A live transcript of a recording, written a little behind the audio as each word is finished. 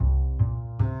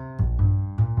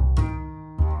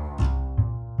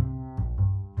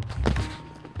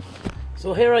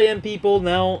So here I am, people.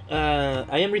 Now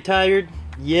I am retired.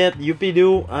 Yep, yippee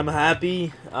doo. I'm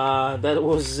happy. That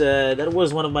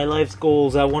was one of my life's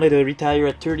goals. I wanted to retire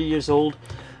at 30 years old,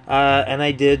 and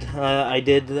I did. I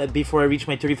did before I reached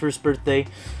my 31st birthday,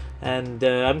 and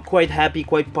I'm quite happy,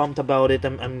 quite pumped about it.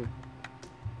 I'm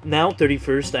now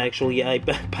 31st. Actually, I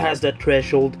passed that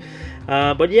threshold.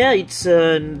 But yeah, it's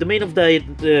the main of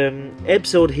the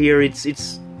episode here.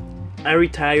 It's I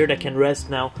retired. I can rest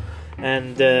now,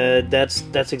 and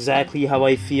that's exactly how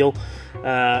I feel.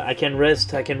 I can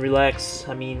rest. I can relax.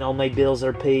 I mean, all my bills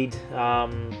are paid.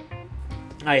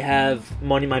 I have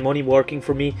money. My money working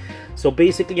for me. So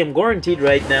basically, I'm guaranteed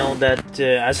right now that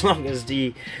as long as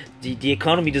the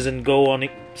economy doesn't go on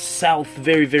a south,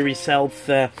 very very south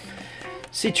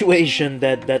situation,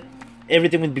 that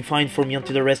everything will be fine for me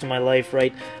until the rest of my life.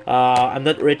 Right? I'm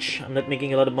not rich. I'm not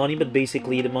making a lot of money, but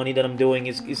basically, the money that I'm doing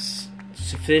is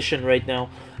sufficient right now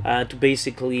to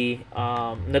basically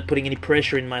not putting any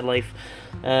pressure in my life,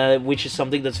 which is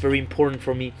something that's very important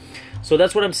for me. So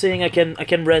that's what I'm saying. I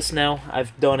can rest now.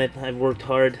 I've done it. I've worked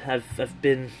hard. I've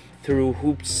been through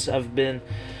hoops. I've been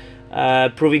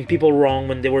proving people wrong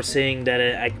when they were saying that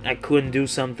I couldn't do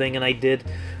something, and I did.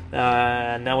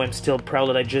 Now I'm still proud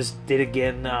that I just did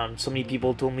again. So many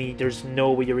people told me there's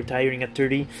no way you're retiring at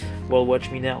 30. Well, watch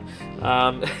me now.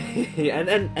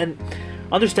 And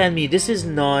understand me, this is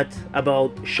not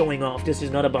about showing off. This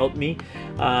is not about me.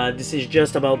 This is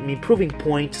just about me proving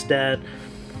points that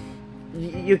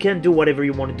you can do whatever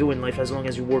you want to do in life as long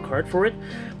as you work hard for it,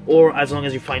 or as long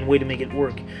as you find a way to make it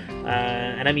work.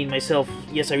 And I mean myself,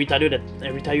 yes, I retired at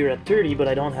 30, but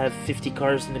I don't have 50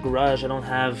 cars in the garage. I don't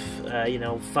have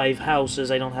 5 houses.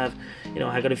 I don't have,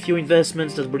 I got a few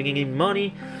investments that's bringing in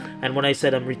money. And when I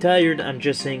said I'm retired, I'm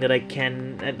just saying that I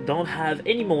don't have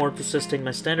any more to sustain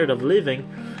my standard of living.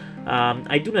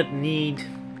 I do not need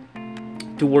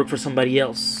to work for somebody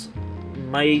else.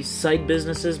 My side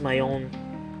businesses, my own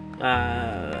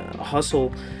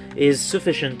hustle is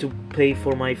sufficient to pay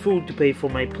for my food, to pay for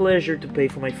my pleasure, to pay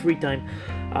for my free time,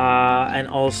 and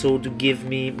also to give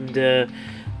me the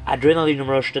adrenaline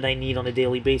rush that I need on a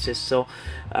daily basis. So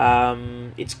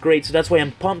it's great. So that's why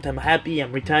I'm pumped, I'm happy,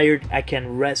 I'm retired, I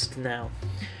can rest now.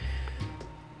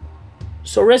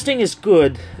 So resting is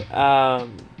good,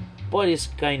 but it's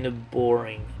kind of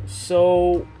boring.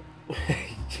 So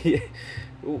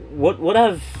what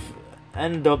I've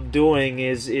end up doing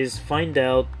is find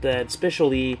out that,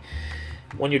 especially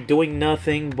when you're doing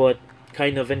nothing but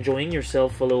kind of enjoying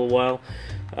yourself for a little while,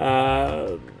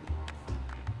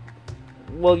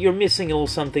 well, you're missing a little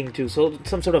something too. So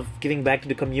some sort of giving back to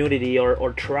the community,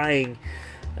 or trying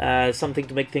something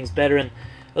to make things better. And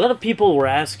a lot of people were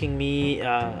asking me,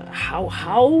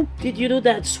 how did you do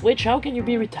that switch? How can you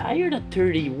be retired at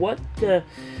 30?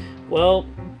 Well,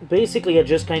 basically I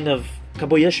just kind of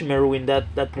Kaboyashi Maru in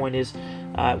that point is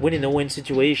win in a win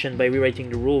situation by rewriting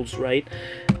the rules, right?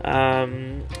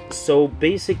 So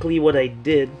basically what I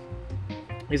did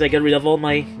is I got rid of all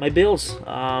my bills,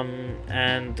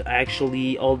 and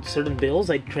actually all certain bills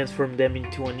I transformed them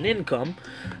into an income,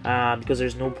 because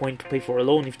there's no point to pay for a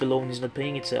loan if the loan is not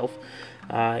paying itself,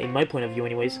 in my point of view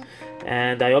anyways.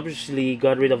 And I obviously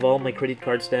got rid of all my credit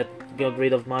cards, got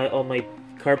rid of all my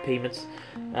car payments,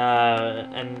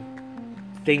 and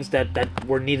things that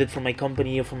were needed for my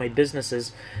company or for my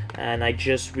businesses, and I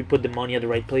just put the money at the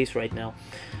right place right now.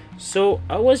 So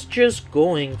I was just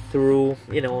going through,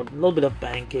 a little bit of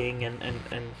banking, and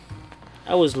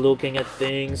I was looking at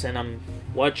things, and I'm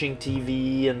watching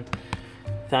TV, and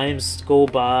times go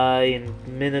by, and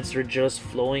minutes are just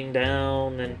flowing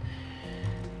down, and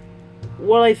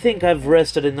well, I think I've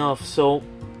rested enough. So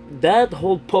that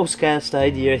whole postcast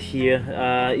idea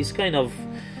here is kind of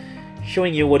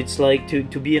showing you what it's like to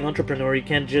be an entrepreneur. You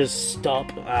can't just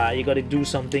stop. You gotta do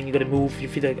something. You gotta move. You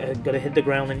feel like gotta hit the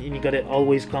ground, and you gotta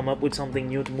always come up with something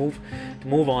new to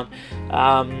move on.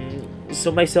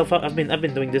 So myself, I've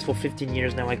been doing this for 15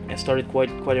 years now. I started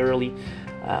quite early.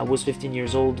 I was 15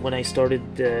 years old when I started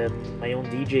my own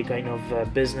DJ kind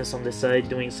of business on the side,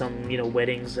 doing some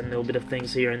weddings and a little bit of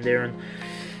things here and there. And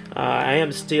I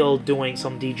am still doing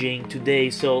some DJing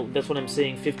today, so that's what I'm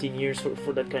saying. 15 years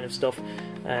for that kind of stuff.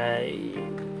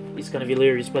 It's kind of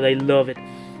hilarious, but I love it.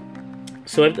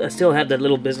 So I still have that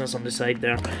little business on the side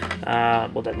there.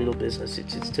 Well, that little business,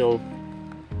 it's still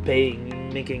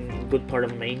making a good part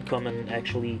of my income, and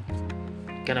actually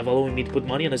kind of allowing me to put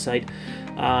money on the side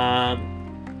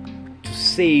to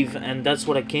save. And that's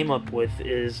what I came up with,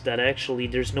 is that actually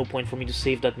there's no point for me to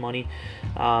save that money.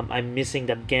 I'm missing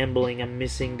that gambling. I'm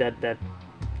missing that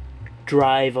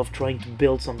drive of trying to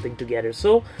build something together.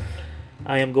 So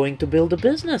I am going to build a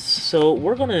business. So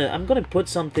I'm gonna put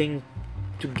something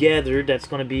together. That's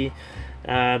going to be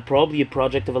probably a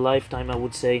project of a lifetime, I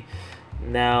would say.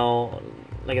 Now,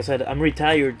 like I said, I'm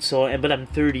retired, but I'm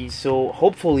 30, so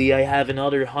hopefully I have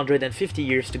another 150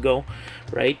 years to go,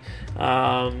 right?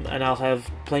 And I'll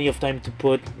have plenty of time to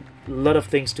put a lot of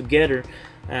things together.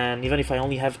 And even if I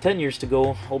only have 10 years to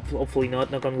go, hopefully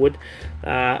not, knock on wood,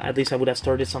 at least I would have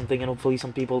started something, and hopefully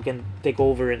some people can take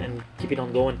over and keep it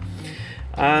on going.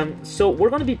 So we're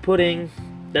going to be putting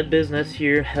that business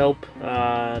here, help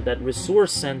that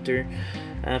resource center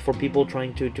for people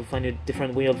trying to find a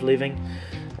different way of living.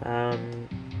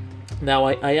 Now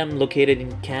I am located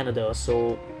in Canada,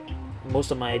 so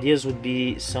most of my ideas would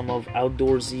be some of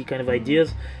outdoorsy kind of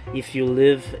ideas. If you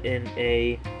live in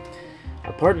a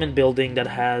apartment building that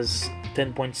has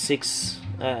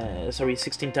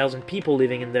 16,000 people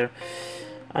living in there,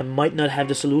 I might not have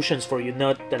the solutions for you.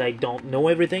 Not that I don't know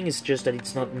everything, it's just that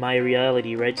it's not my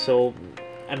reality, right? So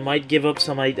I might give you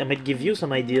some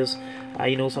ideas,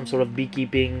 some sort of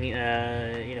beekeeping,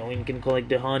 you can collect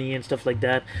the honey and stuff like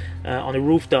that on the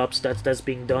rooftops. That's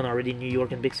being done already in New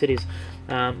York and big cities.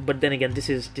 But then again,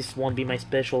 this won't be my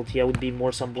specialty. I would be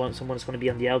more someone's going to be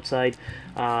on the outside,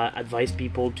 advise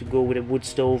people to go with a wood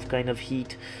stove kind of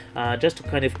heat, just to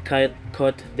kind of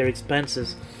cut their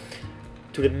expenses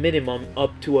to the minimum,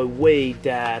 up to a way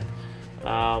that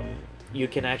you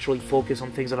can actually focus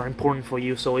on things that are important for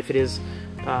you. So if it is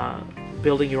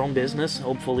building your own business,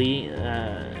 hopefully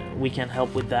we can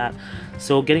help with that.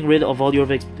 So getting rid of all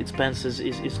your expenses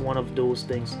is one of those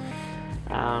things.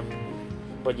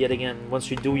 But yet again, once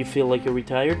you do, you feel like you're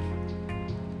retired.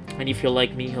 And if you're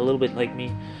like me, a little bit like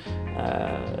me,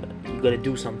 you gotta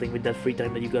do something with that free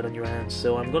time that you got on your hands.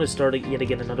 So I'm gonna start yet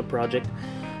again another project,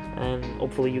 and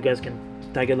hopefully you guys can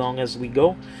tag along as we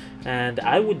go. And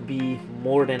I would be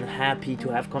more than happy to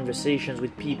have conversations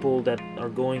with people that are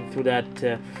going through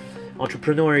that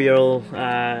entrepreneurial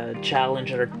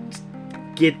challenge, that are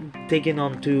taking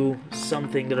onto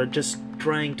something, that are just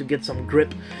trying to get some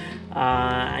grip,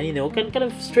 and kind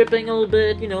of stripping a little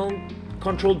bit,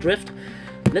 control drift.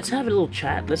 Let's have a little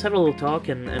chat, let's have a little talk,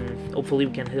 and hopefully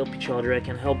we can help each other. I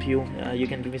can help you, you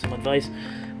can give me some advice.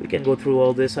 We can go through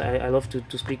all this. I love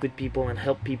to speak with people and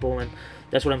help people, and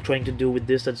that's what I'm trying to do with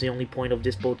this. That's the only point of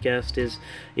this podcast, is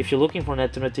if you're looking for an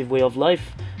alternative way of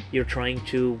life, you're trying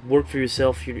to work for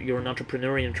yourself, you're an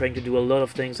entrepreneur, and you're trying to do a lot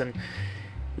of things, and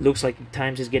looks like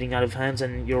times is getting out of hands,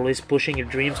 and you're always pushing your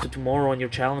dreams to tomorrow and your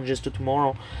challenges to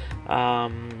tomorrow.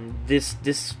 This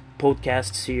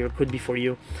podcast here could be for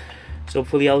you. So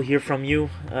hopefully I'll hear from you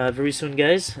very soon,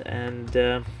 guys, and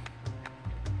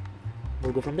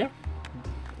we'll go from there.